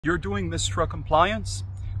You're doing MISRA compliance?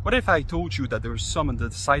 What if I told you that there's some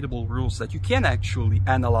undecidable rules that you can actually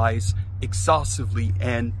analyze exhaustively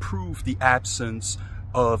and prove the absence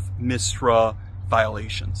of MISRA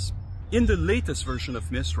violations? In the latest version of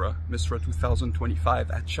MISRA 2025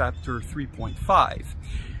 at chapter 3.5,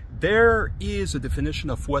 there is a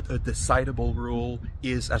definition of what a decidable rule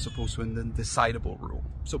is as opposed to an undecidable rule.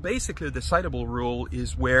 So basically, a decidable rule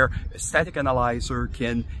is where a static analyzer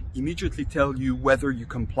can immediately tell you whether you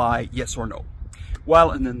comply, yes or no.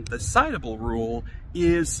 While an undecidable rule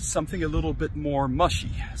is something a little bit more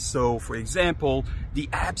mushy. So for example, the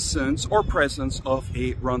absence or presence of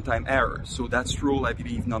a runtime error. So that's rule, I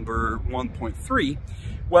believe, number 1.3.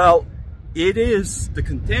 Well, it is the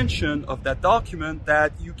contention of that document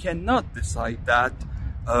that you cannot decide that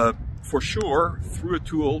for sure through a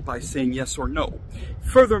tool by saying yes or no.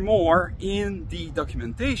 Furthermore, in the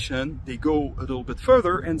documentation, they go a little bit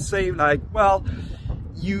further and say like, well,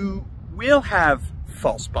 you will have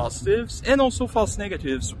false positives and also false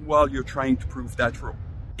negatives while you're trying to prove that rule.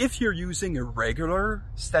 If you're using a regular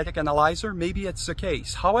static analyzer, maybe it's the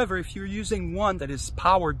case. However, if you're using one that is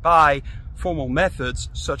powered by formal methods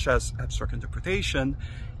such as abstract interpretation,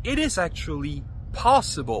 it is actually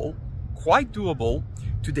possible, quite doable,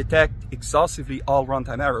 to detect exhaustively all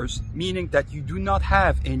runtime errors, meaning that you do not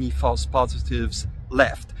have any false positives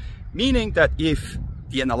left. Meaning that if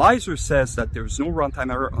the analyzer says that there's no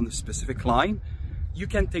runtime error on a specific line, you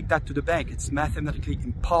can take that to the bank. It's mathematically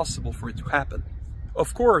impossible for it to happen.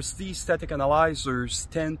 Of course, these static analyzers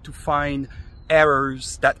tend to find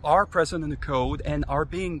errors that are present in the code and are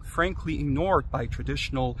being frankly ignored by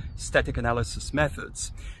traditional static analysis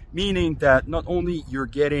methods. Meaning that not only you're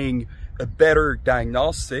getting a better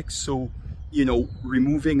diagnostic, so,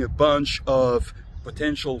 removing a bunch of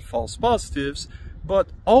potential false positives, but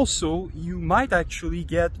also you might actually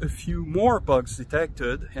get a few more bugs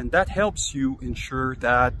detected, and that helps you ensure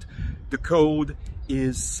that the code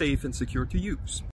is safe and secure to use.